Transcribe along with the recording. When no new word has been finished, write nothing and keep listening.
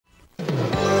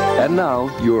And now,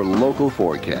 your local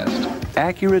forecast.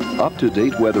 Accurate,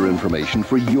 up-to-date weather information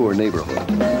for your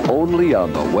neighborhood. Only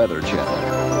on the Weather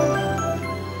Channel.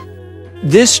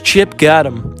 This Chip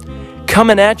Gotem,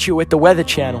 coming at you with the Weather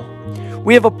Channel.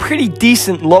 We have a pretty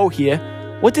decent low here.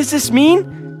 What does this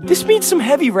mean? This means some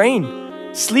heavy rain.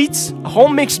 Sleets, a whole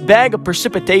mixed bag of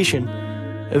precipitation.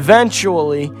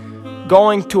 Eventually,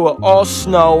 going to an all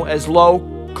snow as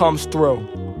low comes through.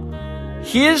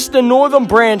 Here's the northern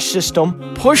branch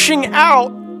system pushing out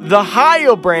the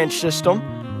higher branch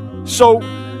system. So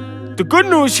the good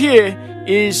news here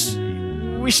is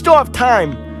we still have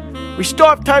time. We still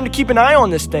have time to keep an eye on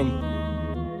this thing.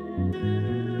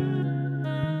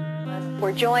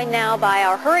 We're joined now by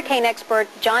our hurricane expert,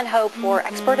 John Hope, for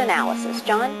expert analysis.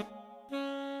 John?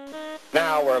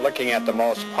 Now we're looking at the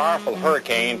most powerful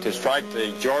hurricane to strike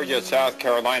the Georgia, South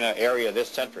Carolina area this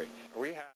century.